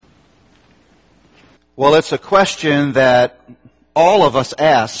Well, it's a question that all of us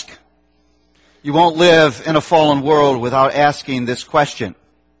ask. You won't live in a fallen world without asking this question.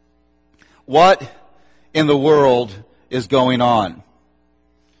 What in the world is going on?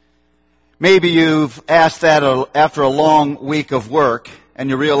 Maybe you've asked that after a long week of work and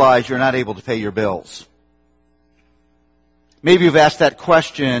you realize you're not able to pay your bills. Maybe you've asked that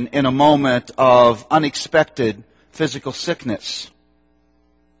question in a moment of unexpected physical sickness.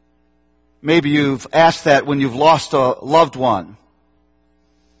 Maybe you've asked that when you've lost a loved one,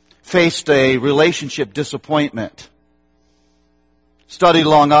 faced a relationship disappointment, studied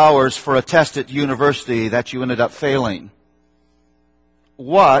long hours for a test at university that you ended up failing.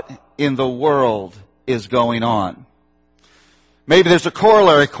 What in the world is going on? Maybe there's a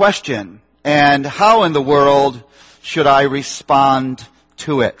corollary question, and how in the world should I respond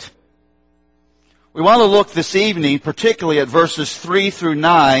to it? We want to look this evening particularly at verses 3 through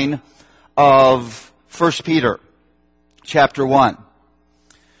 9 of 1 Peter chapter 1.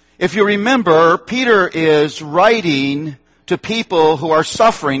 If you remember, Peter is writing to people who are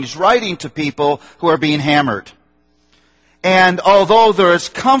suffering. He's writing to people who are being hammered. And although there is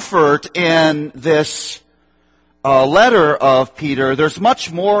comfort in this letter of Peter, there's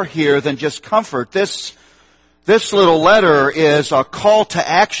much more here than just comfort. This little letter is a call to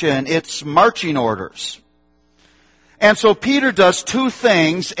action. It's marching orders. And so Peter does two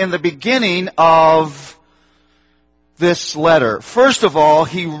things in the beginning of this letter. First of all,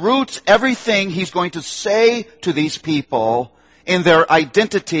 he roots everything he's going to say to these people in their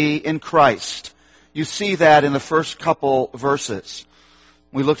identity in Christ. You see that in the first couple verses.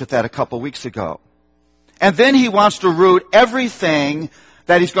 We looked at that a couple weeks ago. And then he wants to root everything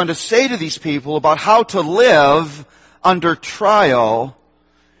that he's going to say to these people about how to live under trial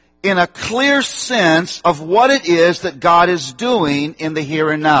in a clear sense of what it is that God is doing in the here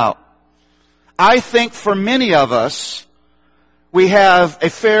and now. I think for many of us, we have a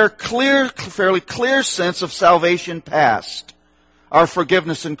fairly clear sense of salvation past, our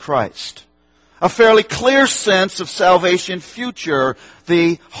forgiveness in Christ. A fairly clear sense of salvation future,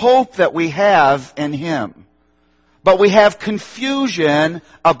 the hope that we have in Him. But we have confusion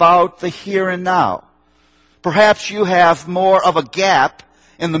about the here and now. Perhaps you have more of a gap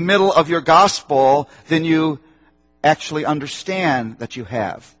in the middle of your gospel than you actually understand that you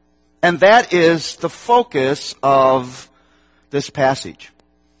have. And that is the focus of this passage.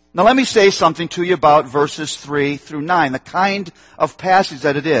 Now let me say something to you about verses 3 through 9, the kind of passage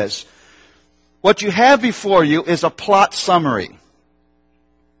that it is. What you have before you is a plot summary.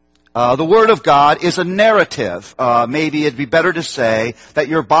 The Word of God is a narrative. Maybe it'd be better to say that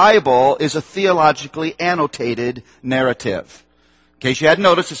your Bible is a theologically annotated narrative. In case you hadn't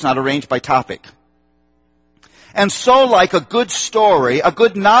noticed, it's not arranged by topic. And so like a good story, a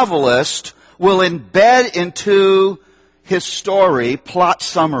good novelist will embed into his story plot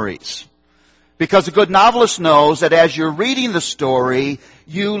summaries. Because a good novelist knows that as you're reading the story,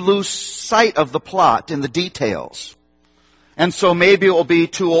 you lose sight of the plot in the details. And so maybe it will be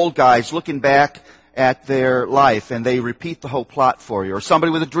two old guys looking back at their life and they repeat the whole plot for you. Or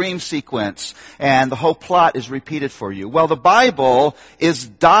somebody with a dream sequence and the whole plot is repeated for you. Well, the Bible is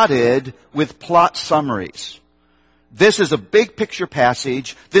dotted with plot summaries. This is a big picture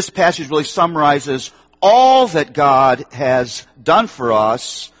passage. This passage really summarizes all that God has done for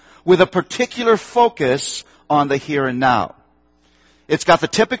us with a particular focus on the here and now. It's got the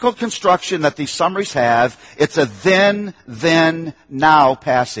typical construction that these summaries have. It's a then, now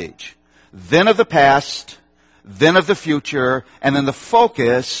passage. Then of the past, then of the future, and then the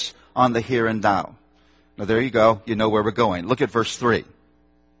focus on the here and now. Now there you go. You know where we're going. Look at verse 3.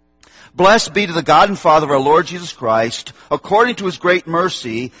 Blessed be to the God and Father of our Lord Jesus Christ. According to His great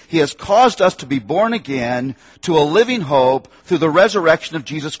mercy, He has caused us to be born again to a living hope through the resurrection of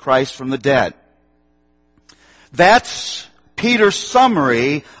Jesus Christ from the dead. That's Peter's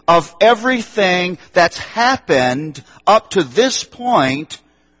summary of everything that's happened up to this point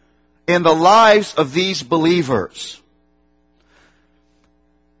in the lives of these believers.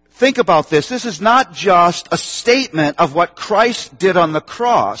 Think about this. This is not just a statement of what Christ did on the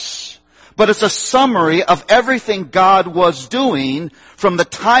cross, but it's a summary of everything God was doing from the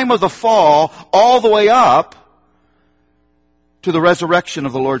time of the fall all the way up to the resurrection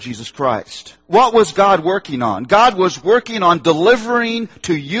of the Lord Jesus Christ. What was God working on? God was working on delivering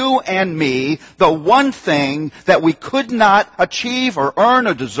to you and me the one thing that we could not achieve or earn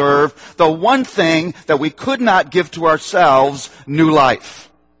or deserve, the one thing that we could not give to ourselves, new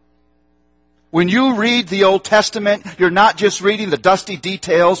life. When you read the Old Testament, you're not just reading the dusty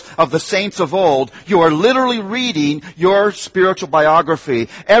details of the saints of old. You are literally reading your spiritual biography.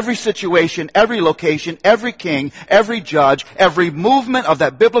 Every situation, every location, every king, every judge, every movement of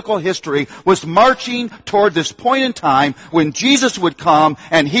that biblical history was marching toward this point in time when Jesus would come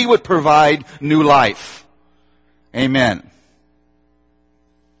and He would provide new life. Amen.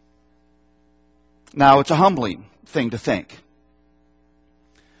 Now, it's a humbling thing to think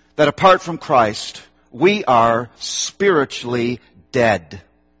that apart from Christ, we are spiritually dead.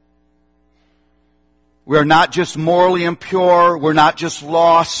 We're not just morally impure. We're not just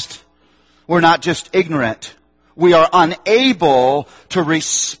lost. We're not just ignorant. We are unable to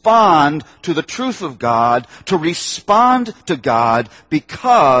respond to the truth of God, to respond to God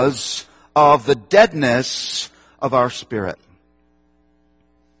because of the deadness of our spirit.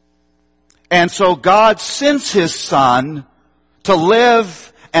 And so God sends His Son to live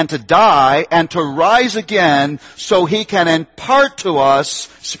and to die and to rise again so He can impart to us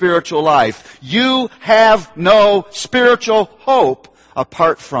spiritual life. You have no spiritual hope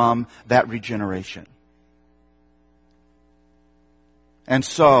apart from that regeneration. And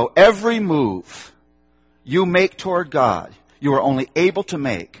so every move you make toward God, you are only able to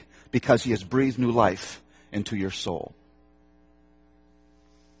make because He has breathed new life into your soul.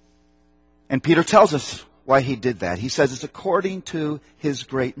 And Peter tells us why He did that. He says it's according to His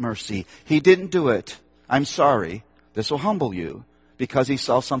great mercy. He didn't do it. I'm sorry. This will humble you because He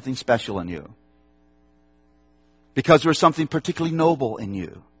saw something special in you. Because there was something particularly noble in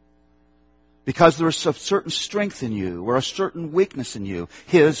you. Because there was a certain strength in you or a certain weakness in you.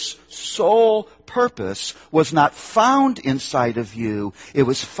 His sole purpose was not found inside of you. It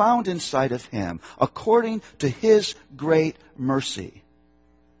was found inside of Him according to His great mercy.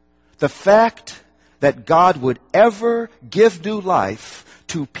 The fact that God would ever give new life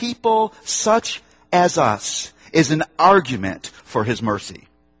to people such as us is an argument for His mercy.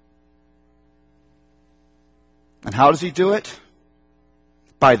 And how does He do it?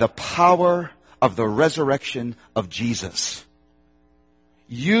 By the power of the resurrection of Jesus.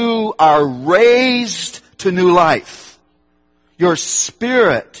 You are raised to new life. Your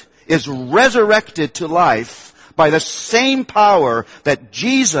spirit is resurrected to life by the same power that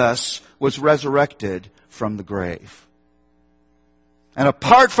Jesus was resurrected from the grave. And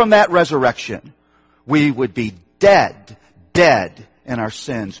apart from that resurrection, we would be dead in our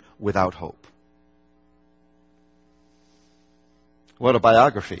sins without hope. What a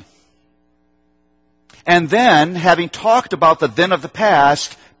biography. And then, having talked about the then of the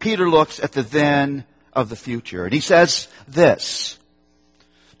past, Peter looks at the then of the future. And he says this: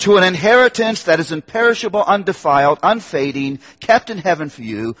 to an inheritance that is imperishable, undefiled, unfading, kept in heaven for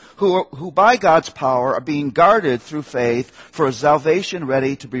you, who by God's power are being guarded through faith for a salvation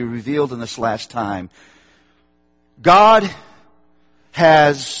ready to be revealed in this last time. God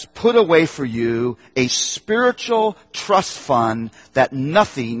has put away for you a spiritual trust fund that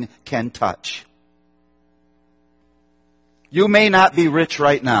nothing can touch. You may not be rich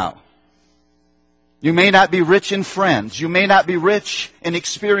right now. You may not be rich in friends. You may not be rich in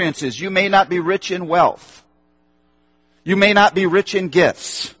experiences. You may not be rich in wealth. You may not be rich in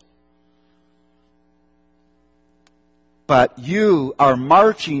gifts. But you are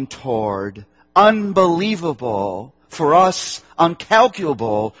marching toward unbelievable, for us,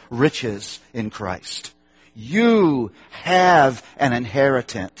 uncalculable riches in Christ. You have an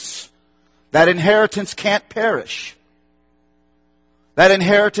inheritance. That inheritance can't perish. That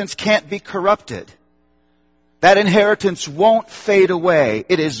inheritance can't be corrupted. That inheritance won't fade away.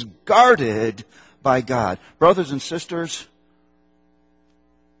 It is guarded by God. Brothers and sisters,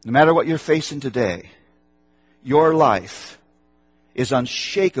 no matter what you're facing today, your life is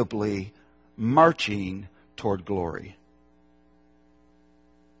unshakably marching toward glory.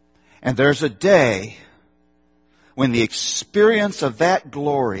 And there's a day when the experience of that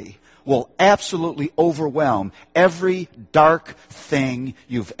glory will absolutely overwhelm every dark thing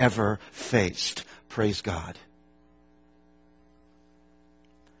you've ever faced. Praise God.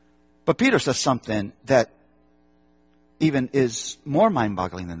 But Peter says something that even is more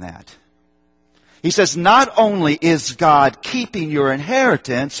mind-boggling than that. He says, not only is God keeping your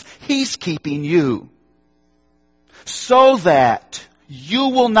inheritance, He's keeping you. So that you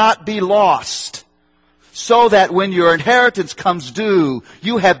will not be lost. So that when your inheritance comes due,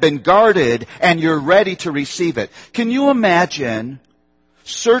 you have been guarded and you're ready to receive it. Can you imagine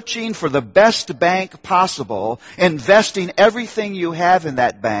searching for the best bank possible, investing everything you have in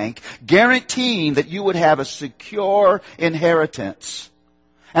that bank, guaranteeing that you would have a secure inheritance?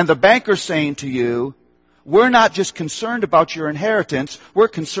 And the banker saying to you, we're not just concerned about your inheritance, we're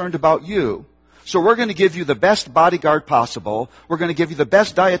concerned about you. So we're going to give you the best bodyguard possible. We're going to give you the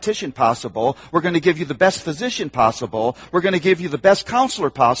best dietitian possible. We're going to give you the best physician possible. We're going to give you the best counselor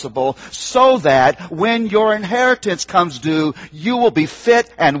possible so that when your inheritance comes due, you will be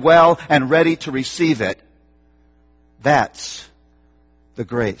fit and well and ready to receive it. That's the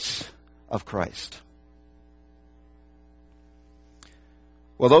grace of Christ.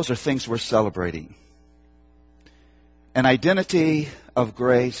 Well, those are things we're celebrating. An identity of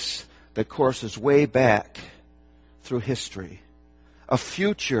grace that courses way back through history. A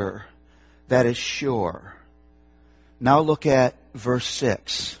future that is sure. Now look at verse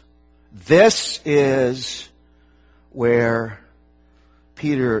 6. This is where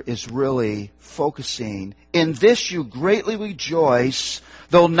Peter is really focusing. In this you greatly rejoice,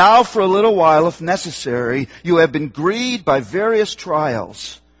 though now for a little while, if necessary, you have been grieved by various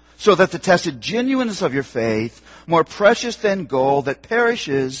trials, so that the tested genuineness of your faith, more precious than gold that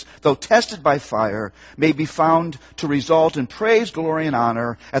perishes, though tested by fire, may be found to result in praise, glory, and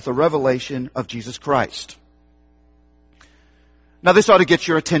honor at the revelation of Jesus Christ. Now this ought to get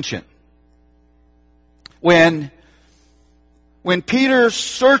your attention. When Peter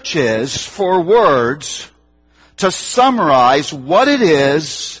searches for words to summarize what it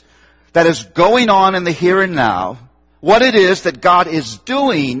is that is going on in the here and now, what it is that God is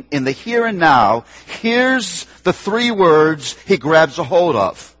doing in the here and now, here's the three words he grabs a hold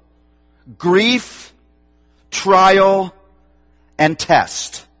of. Grief, trial, and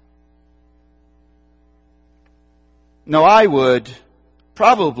test. Now I would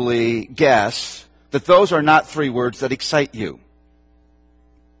probably guess that those are not three words that excite you.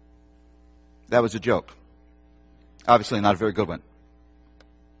 That was a joke. Obviously not a very good one.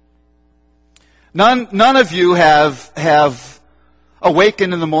 None of you have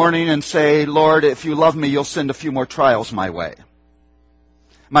awakened in the morning and say, Lord, if you love me, you'll send a few more trials my way.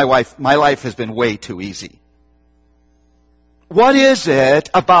 My life has been way too easy. What is it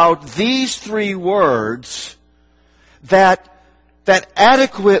about these three words that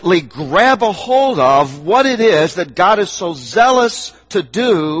adequately grab a hold of what it is that God is so zealous to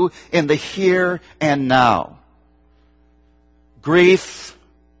do in the here and now? Grief,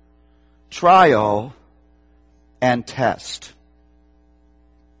 trial, and test.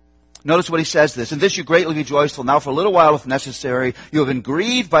 Notice what he says this. In this you greatly rejoice, till now for a little while, if necessary, you have been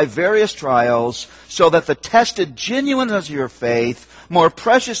grieved by various trials, so that the tested genuineness of your faith, more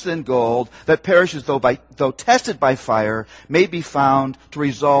precious than gold, that perishes though tested by fire, may be found to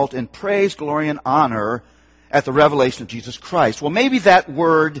result in praise, glory, and honor at the revelation of Jesus Christ. Well, maybe that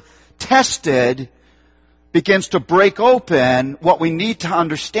word tested begins to break open what we need to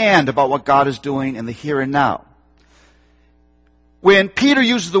understand about what God is doing in the here and now. When Peter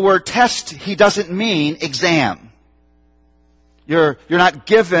uses the word test, he doesn't mean exam. You're not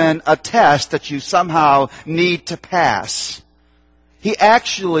given a test that you somehow need to pass. He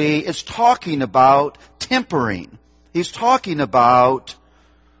actually is talking about tempering. He's talking about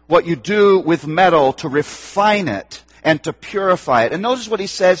what you do with metal to refine it and to purify it. And notice what he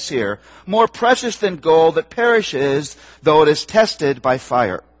says here. More precious than gold that perishes, though it is tested by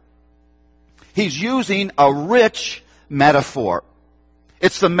fire. He's using a rich metaphor.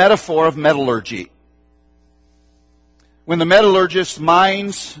 It's the metaphor of metallurgy. When the metallurgist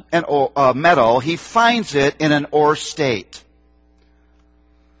mines metal, he finds it in an ore state.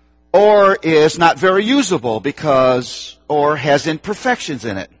 Ore is not very usable because ore has imperfections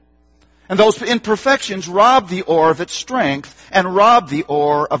in it. And those imperfections rob the ore of its strength and rob the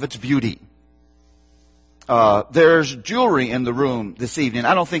ore of its beauty. There's jewelry in the room this evening.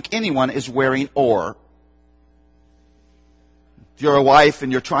 I don't think anyone is wearing ore. If you're a wife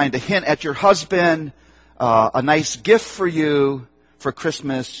and you're trying to hint at your husband a nice gift for you for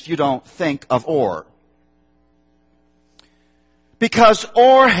Christmas, you don't think of ore. Because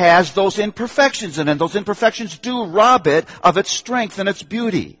ore has those imperfections in it. Those imperfections do rob it of its strength and its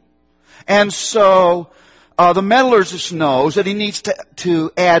beauty. And so the metallurgist knows that he needs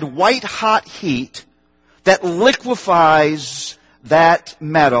to add white-hot heat that liquefies that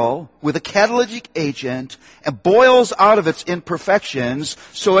metal with a catalytic agent and boils out of its imperfections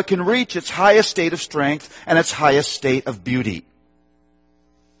so it can reach its highest state of strength and its highest state of beauty.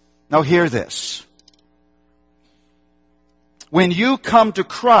 Now hear this. When you come to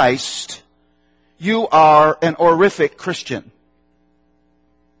Christ, you are an horrific Christian.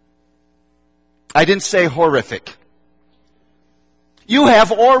 I didn't say horrific. You have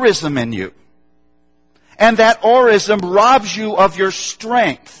orism in you. And that orism robs you of your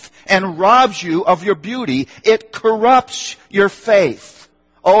strength and robs you of your beauty. It corrupts your faith.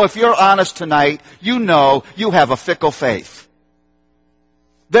 Oh, if you're honest tonight, you know you have a fickle faith.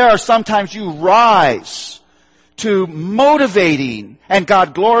 There are sometimes you rise to motivating and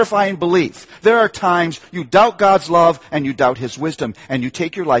God-glorifying belief. There are times you doubt God's love and you doubt His wisdom, and you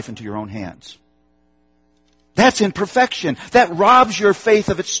take your life into your own hands. That's imperfection. That robs your faith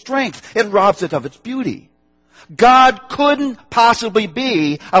of its strength. It robs it of its beauty. God couldn't possibly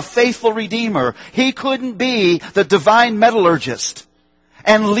be a faithful Redeemer. He couldn't be the divine metallurgist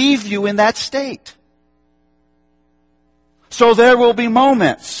and leave you in that state. So there will be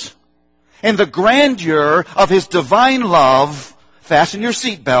moments in the grandeur of His divine love, fasten your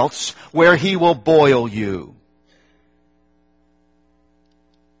seatbelts, where He will boil you.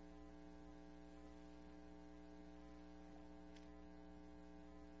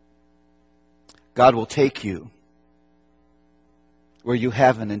 God will take you where you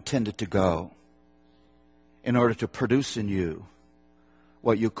haven't intended to go in order to produce in you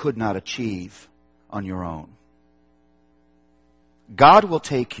what you could not achieve on your own. God will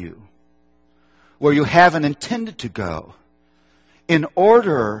take you where you haven't intended to go in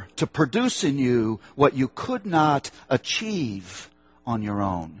order to produce in you what you could not achieve on your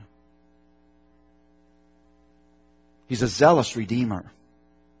own. He's a zealous Redeemer.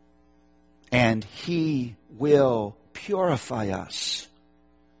 And He will purify us.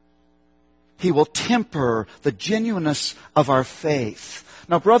 He will temper the genuineness of our faith.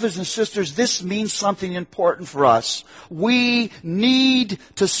 Now, brothers and sisters, this means something important for us. We need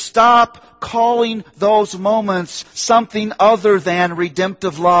to stop calling those moments something other than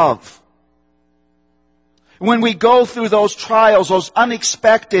redemptive love. When we go through those trials, those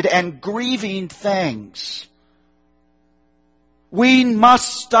unexpected and grieving things, we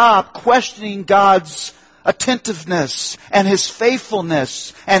must stop questioning God's attentiveness and His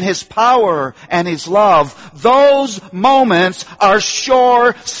faithfulness and His power and His love. Those moments are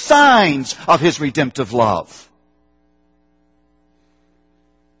sure signs of His redemptive love.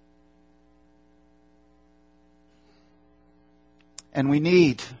 And we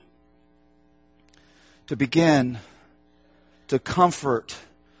need to begin to comfort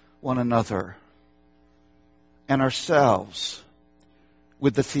one another and ourselves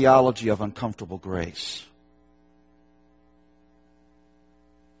with the theology of uncomfortable grace.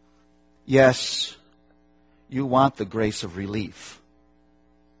 Yes, you want the grace of relief.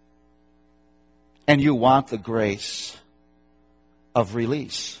 And you want the grace of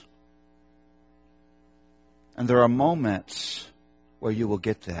release. And there are moments where you will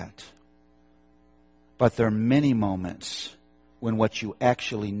get that. But there are many moments when what you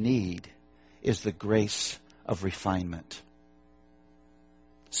actually need is the grace of refinement.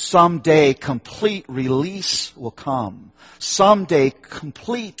 Someday complete release will come. Someday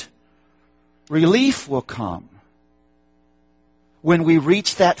complete relief will come when we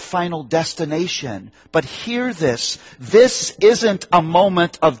reach that final destination. But hear this. This isn't a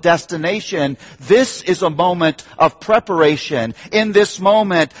moment of destination. This is a moment of preparation. In this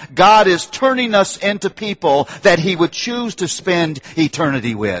moment, God is turning us into people that He would choose to spend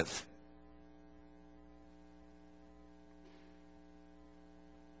eternity with.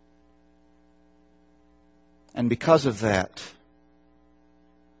 And because of that,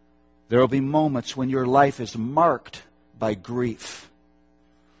 there will be moments when your life is marked by grief.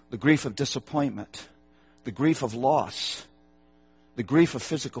 The grief of disappointment, the grief of loss, the grief of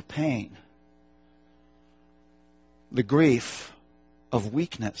physical pain, the grief of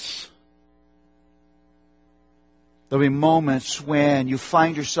weakness. There will be moments when you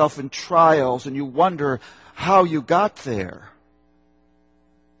find yourself in trials and you wonder how you got there.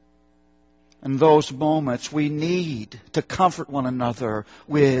 In those moments, we need to comfort one another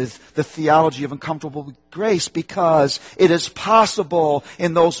with the theology of uncomfortable grace, because it is possible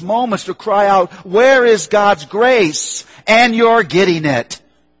in those moments to cry out, "Where is God's grace?" And you're getting it.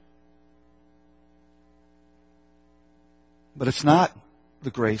 But it's not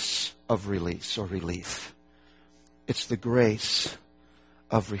the grace of release or relief. It's the grace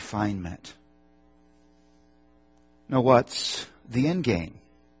of refinement. Now, what's the end game?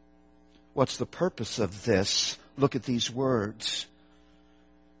 What's the purpose of this? Look at these words.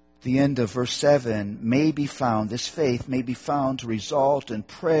 The end of verse 7 may be found, this faith may be found to result in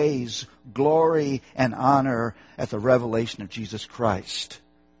praise, glory, and honor at the revelation of Jesus Christ.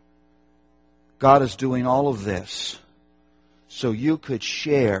 God is doing all of this so you could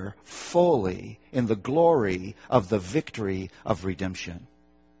share fully in the glory of the victory of redemption.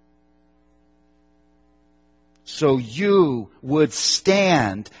 So you would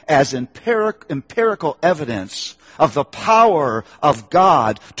stand as empirical evidence of the power of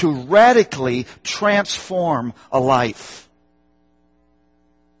God to radically transform a life.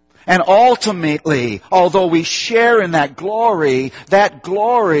 And ultimately, although we share in that glory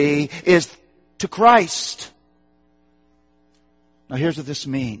is to Christ. Now here's what this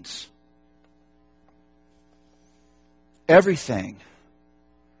means. Everything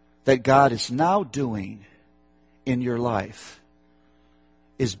that God is now doing in your life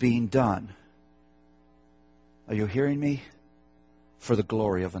is being done. Are you hearing me? For the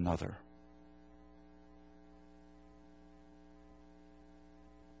glory of another.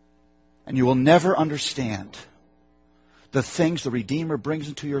 And you will never understand the things the Redeemer brings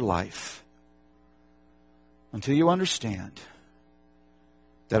into your life until you understand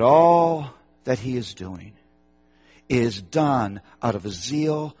that all that He is doing is done out of a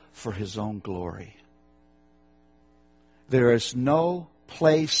zeal for His own glory. There is no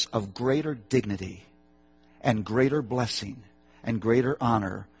place of greater dignity and greater blessing and greater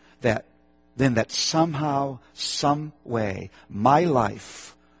honor than that somehow, some way, my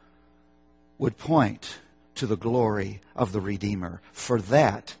life would point to the glory of the Redeemer. For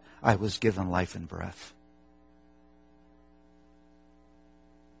that, I was given life and breath.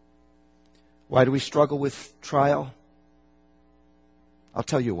 Why do we struggle with trial? I'll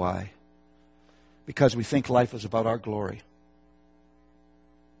tell you why. Because we think life is about our glory.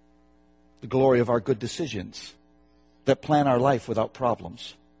 The glory of our good decisions that plan our life without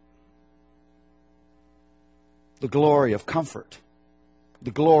problems. The glory of comfort.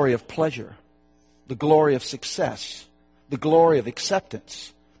 The glory of pleasure. The glory of success. The glory of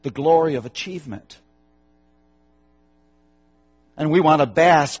acceptance. The glory of achievement. And we want to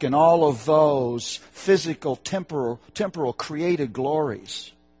bask in all of those physical, temporal created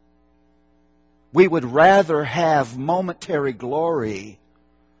glories. We would rather have momentary glory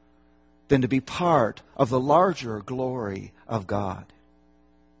than to be part of the larger glory of God.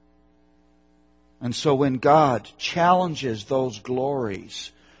 And so when God challenges those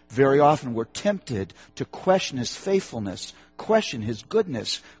glories, very often we're tempted to question His faithfulness, question His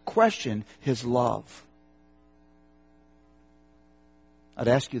goodness, question His love. I'd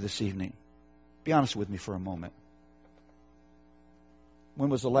ask you this evening, be honest with me for a moment. When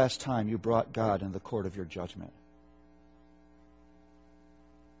was the last time you brought God in the court of your judgment?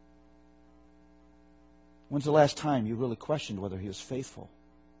 When's the last time you really questioned whether He was faithful,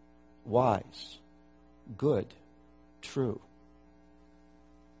 wise, good, true?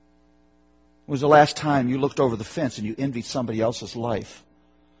 When was the last time you looked over the fence and you envied somebody else's life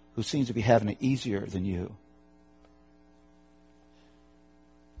who seems to be having it easier than you?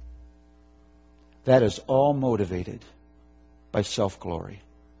 That is all motivated by self-glory.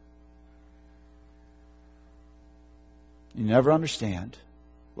 You never understand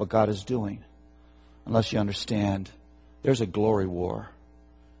what God is doing unless you understand there's a glory war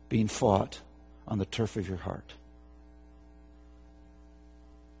being fought on the turf of your heart.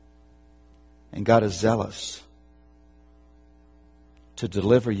 And God is zealous to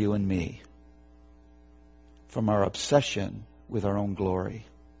deliver you and me from our obsession with our own glory,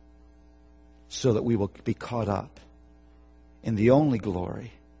 so that we will be caught up in the only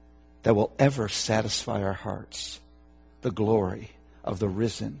glory that will ever satisfy our hearts, the glory of the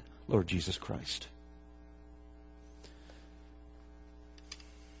risen Lord Jesus Christ.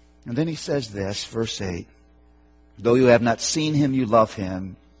 And then he says this, verse 8, though you have not seen Him, you love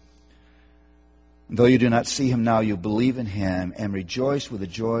Him. Though you do not see Him now, you believe in Him and rejoice with a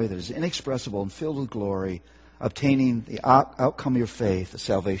joy that is inexpressible and filled with glory, obtaining the outcome of your faith, the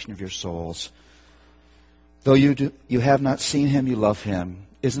salvation of your souls. Though you have not seen Him, you love Him.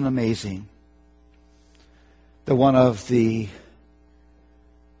 Isn't it amazing that one of the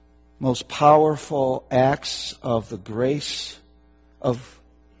most powerful acts of the grace of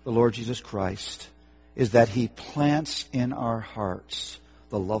the Lord Jesus Christ is that He plants in our hearts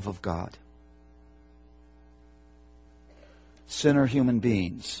the love of God? Sinner human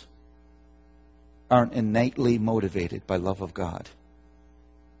beings aren't innately motivated by love of God.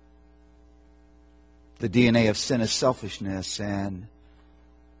 The DNA of sin is selfishness, and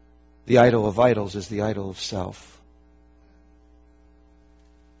the idol of idols is the idol of self.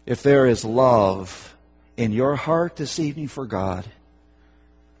 If there is love in your heart this evening for God,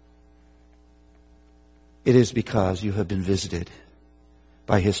 it is because you have been visited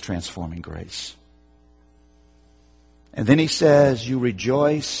by His transforming grace. And then he says, you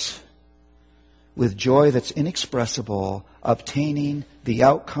rejoice with joy that's inexpressible, obtaining the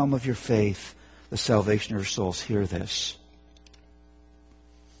outcome of your faith, the salvation of your souls. Hear this.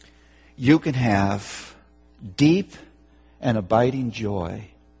 You can have deep and abiding joy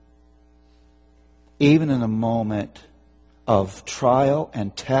even in a moment of trial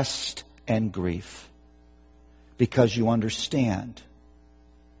and test and grief, because you understand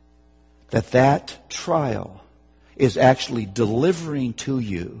that trial is actually delivering to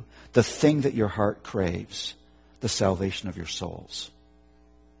you the thing that your heart craves, the salvation of your souls.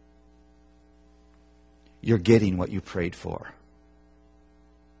 You're getting what you prayed for.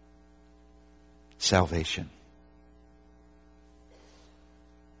 Salvation.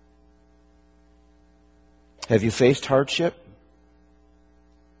 Have you faced hardship?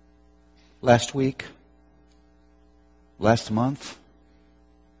 Last week? Last month?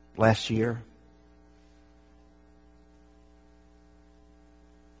 Last year?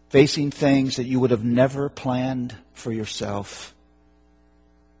 Facing things that you would have never planned for yourself?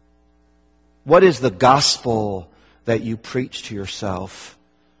 What is the gospel that you preach to yourself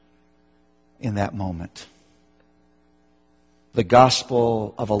in that moment? The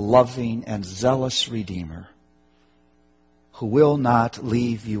gospel of a loving and zealous Redeemer who will not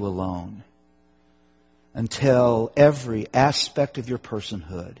leave you alone until every aspect of your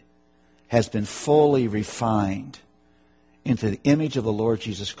personhood has been fully refined into the image of the Lord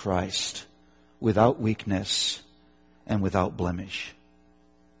Jesus Christ without weakness and without blemish.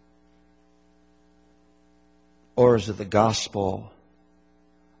 Or is it the gospel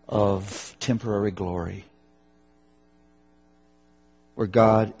of temporary glory, where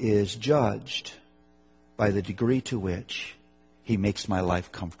God is judged by the degree to which He makes my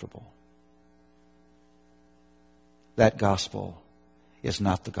life comfortable? That gospel is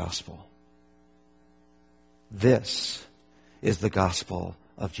not the gospel. This is the gospel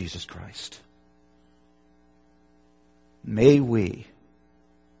of Jesus Christ. May we,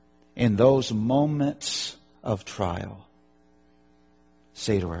 in those moments of trial,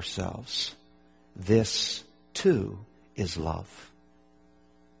 say to ourselves, this too is love.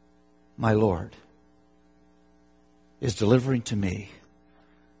 My Lord is delivering to me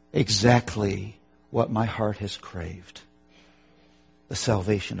exactly what my heart has craved, the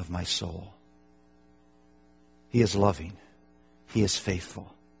salvation of my soul. He is loving. He is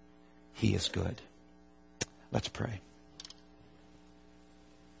faithful. He is good. Let's pray.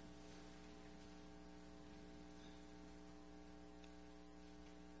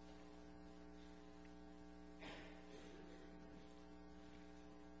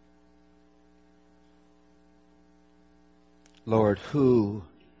 Lord, who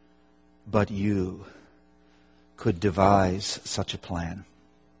but you could devise such a plan,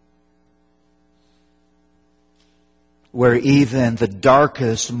 where even the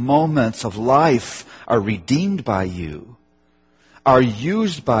darkest moments of life are redeemed by you, are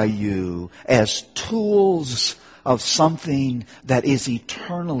used by you as tools of something that is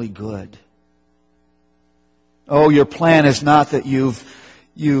eternally good? Oh, your plan is not that you've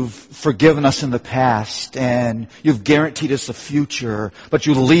forgiven us in the past and you've guaranteed us a future, but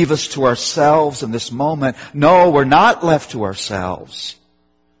you leave us to ourselves in this moment. No, we're not left to ourselves,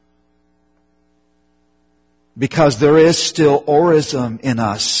 because there is still orism in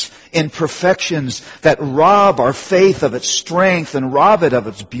us, imperfections that rob our faith of its strength and rob it of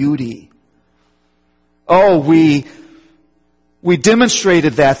its beauty. Oh, we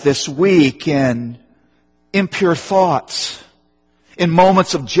demonstrated that this week in impure thoughts, in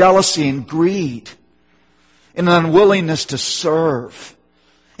moments of jealousy and greed, in an unwillingness to serve,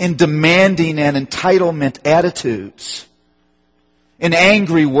 in demanding and entitlement attitudes, in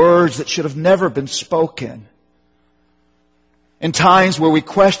angry words that should have never been spoken, in times where we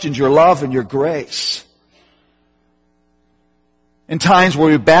questioned your love and your grace, in times where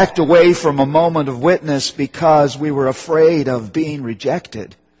we backed away from a moment of witness because we were afraid of being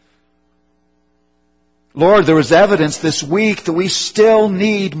rejected. Lord, there is evidence this week that we still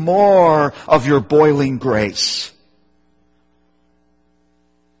need more of your boiling grace.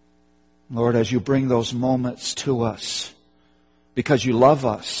 Lord, as you bring those moments to us, because you love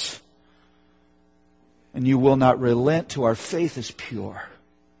us, and you will not relent till our faith is pure,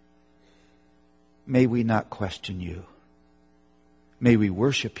 may we not question you. May we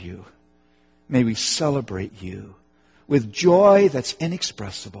worship you. May we celebrate you with joy that's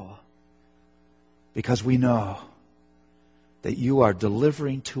inexpressible, because we know that you are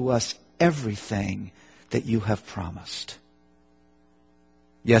delivering to us everything that you have promised.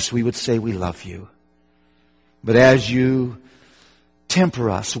 Yes, we would say we love you, but as you temper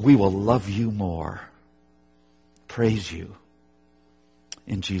us, we will love you more. Praise you.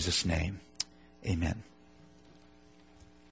 In Jesus' name, amen.